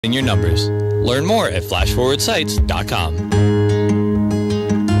in your numbers. Learn more at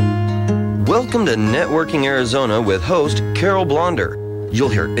flashforwardsites.com. Welcome to Networking Arizona with host Carol Blonder. You'll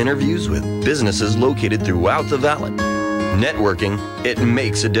hear interviews with businesses located throughout the valley. Networking, it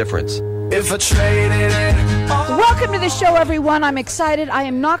makes a difference. If I traded it. Welcome to the show, everyone. I'm excited. I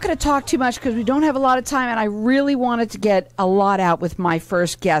am not going to talk too much because we don't have a lot of time, and I really wanted to get a lot out with my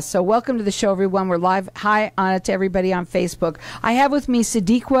first guest. So welcome to the show, everyone. We're live. Hi to everybody on Facebook. I have with me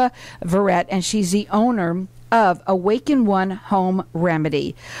Sadiqa Verrett, and she's the owner of Awaken One Home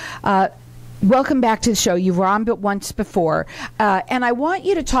Remedy. Welcome back to the show. You were on but once before. And I want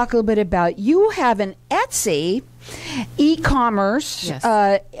you to talk a little bit about, you have an Etsy e-commerce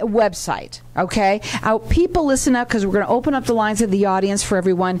website, okay? People listen up because we're going to open up the lines of the audience for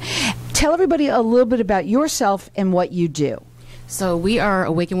everyone. Tell everybody a little bit about yourself and what you do. So we are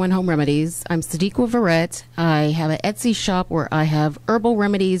Awaken One Home Remedies. I'm Sadiqa Verrett. I have an Etsy shop where I have herbal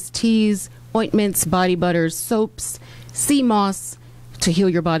remedies, teas, ointments, body butters, soaps, sea moss to heal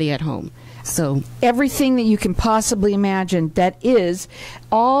your body at home. So everything that you can possibly imagine that is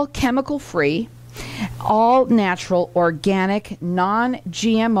all chemical free, all natural, organic,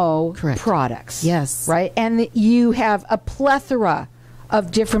 non-GMO products. Yes. Right? And you have a plethora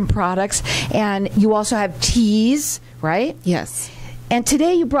of different products, and you also have teas, right? Yes. And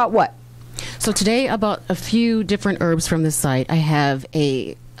today you brought what? So today I bought a few different herbs from the site. I have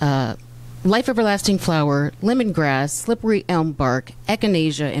a life everlasting flower, lemongrass, slippery elm bark,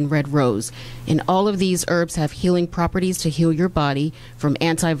 echinacea, and red rose. And all of these herbs have healing properties to heal your body, from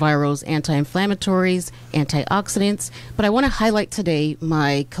antivirals, anti-inflammatories, antioxidants. But I want to highlight today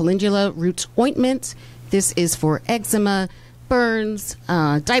my calendula root ointment. This is for eczema, burns,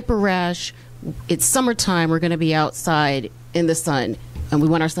 diaper rash. It's summertime. We're going to be outside in the sun, and we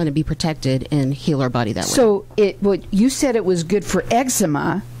want our sun to be protected and heal our body that way. So what you said, it was good for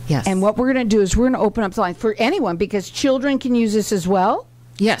eczema. Yes. And what we're going to do is we're going to open up the line for anyone, because children can use this as well.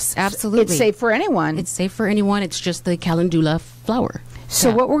 Yes, absolutely. It's safe for anyone. It's safe for anyone. It's just the calendula flower.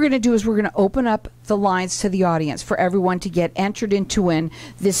 So what we're going to do is we're going to open up the lines to the audience for everyone to get entered into win.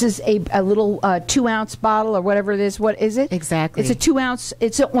 This is a little 2-ounce bottle or whatever it is. What is it? Exactly. It's a 2-ounce.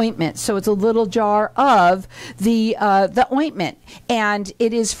 It's an ointment. So it's a little jar of the ointment, and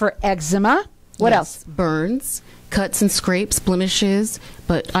it is for eczema. What else? Burns, cuts and scrapes, blemishes.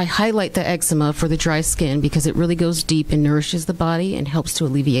 But I highlight the eczema for the dry skin because it really goes deep and nourishes the body and helps to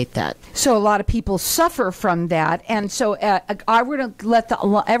alleviate that. So a lot of people suffer from that. And so I would let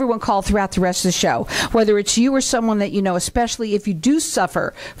everyone call throughout the rest of the show, whether it's you or someone that you know, especially if you do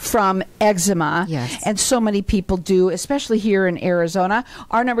suffer from eczema. Yes. And so many people do, especially here in Arizona.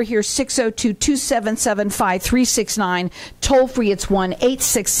 Our number here is 602-277-5369. Toll free, it's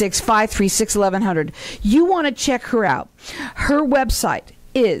 1-866-536-1100. You want to check her out. Her website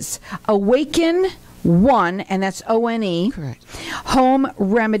is Awaken One, and that's O-N-E, correct,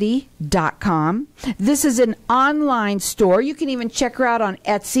 homeremedy.com. This is an online store. You can even check her out on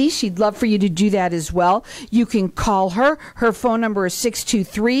Etsy. She'd love for you to do that as well. You can call her. Her phone number is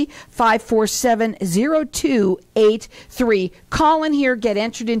 623-547-0283. Call in here. Get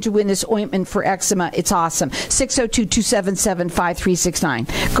entered into win this ointment for eczema. It's awesome.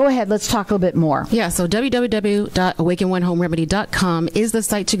 602-277-5369. Go ahead. Let's talk a little bit more. Yeah, so www.awakenonehomeremedy.com is the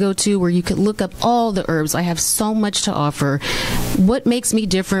site to go to where you could look up all the herbs. I have so much to offer. What makes me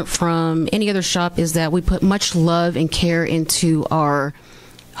different from any other shop is that we put much love and care into our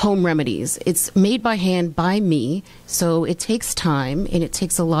home remedies. It's made by hand by me, so it takes time and it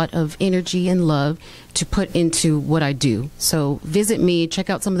takes a lot of energy and love to put into what I do. So visit me, check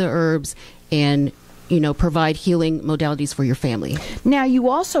out some of the herbs, and provide healing modalities for your family. Now, you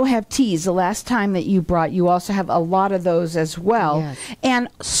also have teas. The last time that you brought, you also have a lot of those as well. Yes. And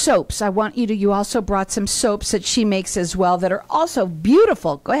soaps. You also brought some soaps that she makes as well that are also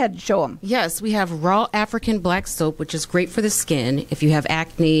beautiful. Go ahead and show them. Yes, we have raw African black soap, which is great for the skin. If you have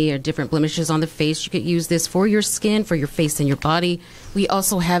acne or different blemishes on the face, you could use this for your skin, for your face and your body. We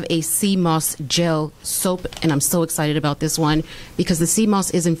also have a sea moss gel soap, and I'm so excited about this one because the sea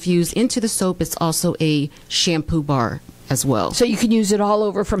moss is infused into the soap. It's also a shampoo bar as well. So you can use it all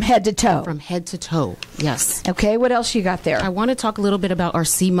over from head to toe. From head to toe, yes. Okay, what else you got there? I want to talk a little bit about our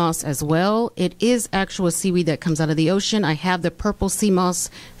sea moss as well. It is actual seaweed that comes out of the ocean. I have the purple sea moss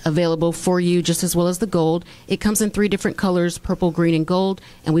available for you, just as well as the gold. It comes in 3 different colors, purple, green, and gold,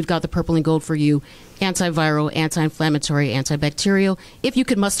 and we've got the purple and gold for you. Antiviral, anti-inflammatory, antibacterial. If you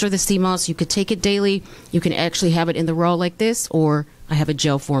could muster the sea moss, you could take it daily. You can actually have it in the raw like this, or I have a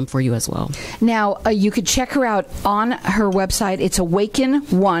gel form for you as well. Now, you could check her out on her website. It's Awaken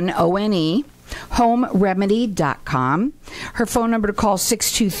One, O-N-E, HomeRemedy.com. Her phone number to call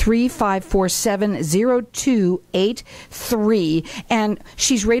 623-547-0283. And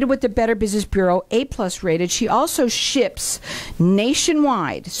she's rated with the Better Business Bureau, A+ rated. She also ships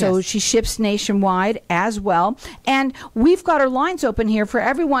nationwide. So Yes. she ships nationwide as well. And we've got our lines open here for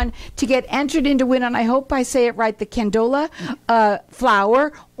everyone to get entered into win. And I hope I say it right, the Candola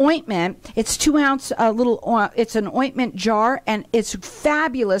flower ointment. It's 2-ounce it's an ointment jar, and it's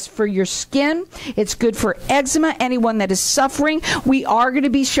fabulous for your skin. It's good for eczema, anyone that is suffering. We are going to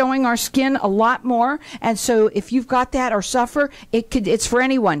be showing our skin a lot more, and so if you've got that or suffer, it's for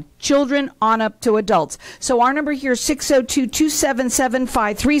anyone, children on up to adults. So our number here is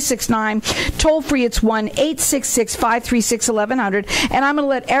 602-277-5369. Toll free, it's 1-866-536-1100, and I'm going to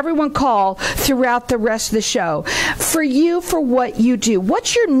let everyone call throughout the rest of the show. For you, for what you do,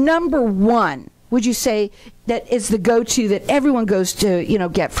 what's your number one, would you say, that is the go-to that everyone goes to,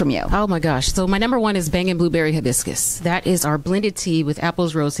 get from you? Oh my gosh. So my number one is Bangin' Blueberry Hibiscus. That is our blended tea with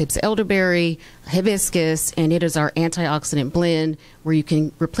apples, rose hips, elderberry, hibiscus, and it is our antioxidant blend where you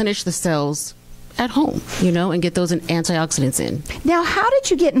can replenish the cells at home, and get those antioxidants in. Now, how did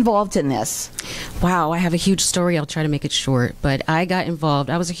you get involved in this? Wow, I have a huge story. I'll try to make it short. But I got involved.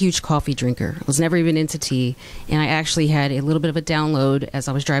 I was a huge coffee drinker. I was never even into tea. And I actually had a little bit of a download as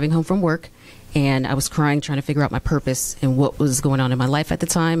I was driving home from work. And I was crying, trying to figure out my purpose and what was going on in my life at the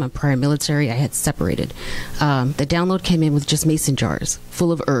time. I'm prior military. I had separated. The download came in with just mason jars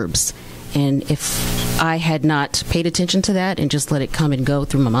full of herbs. And if I had not paid attention to that and just let it come and go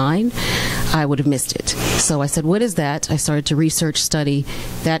through my mind, I would have missed it. So I said, what is that? I started to research, study.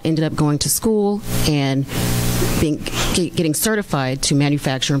 That ended up going to school and getting certified to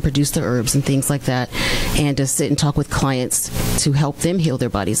manufacture and produce the herbs and things like that, and to sit and talk with clients to help them heal their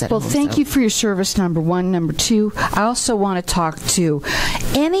bodies at home. Well, thank you for your service, number one. Number two, I also want to talk to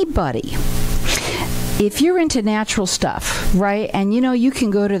anybody. If you're into natural stuff, right, and you can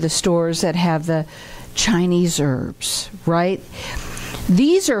go to the stores that have the Chinese herbs, right?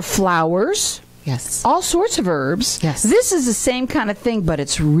 These are flowers. Yes. All sorts of herbs. Yes. This is the same kind of thing, but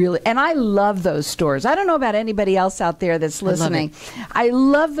it's really, and I love those stores. I don't know about anybody else out there that's listening. I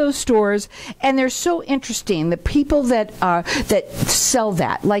love those stores, and they're so interesting. The people that sell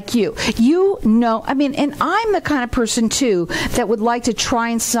that, like you, and I'm the kind of person too that would like to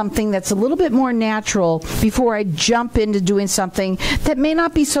try something that's a little bit more natural before I jump into doing something that may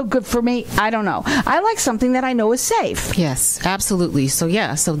not be so good for me. I don't know. I like something that I know is safe. Yes, absolutely. So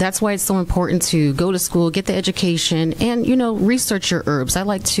that's why it's so important to go to school, get the education, and research your herbs. I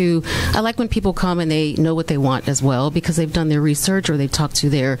like when people come and they know what they want as well, because they've done their research or they've talked to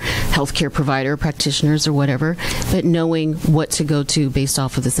their healthcare provider, practitioners, or whatever, but knowing what to go to based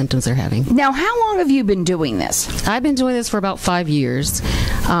off of the symptoms they're having. Now, how long have you been doing this? I've been doing this for about 5 years.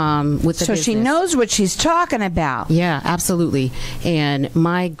 With the so business. She knows what she's talking about. Yeah, absolutely. And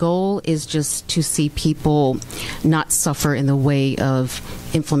my goal is just to see people not suffer in the way of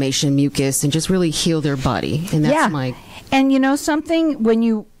inflammation, mucus, and just really heal their body. And that's And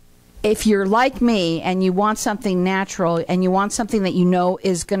something, if you're like me and you want something natural and you want something that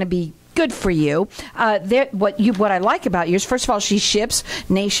is going to be good for you. What I like about yours, first of all, she ships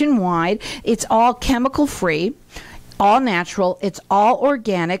nationwide. It's all chemical free, all natural. It's all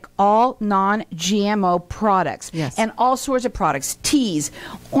organic, all non-GMO products. Yes. And all sorts of products, teas,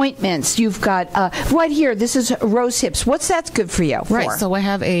 ointments. You've got right here, this is rose hips. What's that good for you? Right. So I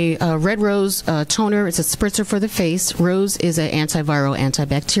have a red rose toner. It's a spritzer for the face. Rose is an antiviral,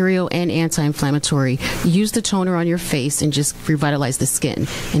 antibacterial, and anti-inflammatory. You use the toner on your face and just revitalize the skin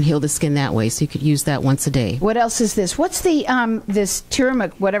and heal the skin that way. So you could use that once a day. What else is this? What's the this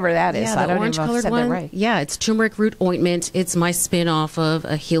turmeric, whatever that is? Yeah, the orange colored one. Right. Yeah, it's turmeric root ointment. It's my spin off of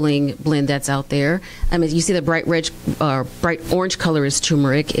a healing blend that's out there. I mean, you see the bright orange color is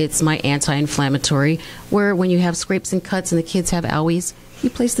turmeric. It's my anti-inflammatory, where when you have scrapes and cuts and the kids have owies, you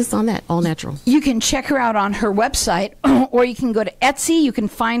place this on that, all natural. You can check her out on her website, or you can go to Etsy. You can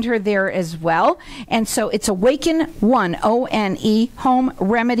find her there as well. And so it's Awaken, ONE,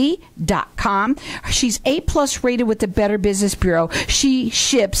 HomeRemedy.com. She's A+ rated with the Better Business Bureau. She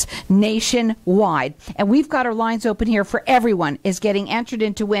ships nationwide. And we've got our lines open here for everyone is getting entered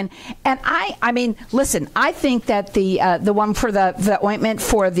in to win. And I mean, listen, I think that the one for the ointment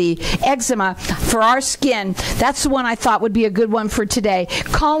for the eczema, for our skin, that's the one I thought would be a good one for today.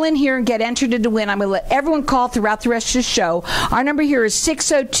 Call in here and get entered to win. I'm going to let everyone call throughout the rest of the show. Our number here is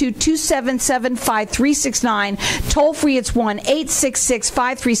 602-277-5369. Toll free, it's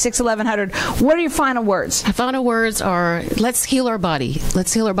 1-866-536-1100. What are your final words? My final words are, let's heal our body.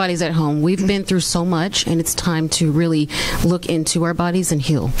 Let's heal our bodies at home. We've been through so much, and it's time to really look into our bodies and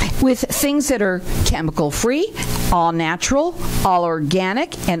heal. With things that are chemical-free, all natural, all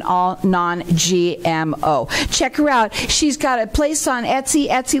organic, and all non-GMO. Check her out. She's got a place on Etsy.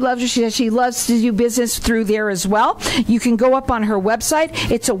 Etsy loves her. She loves to do business through there as well. You can go up on her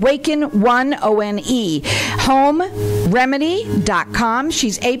website. It's Awaken, O-N-E, HomeRemedy.com.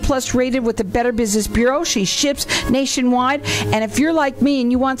 She's A+ rated with the Better Business Bureau. She ships nationwide. And if you're like me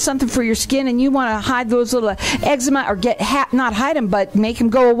and you want something for your skin and you want to hide those little eczema or not hide them, but make them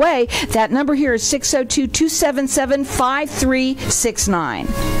go away, that number here is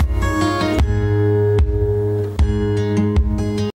 602-277-5369.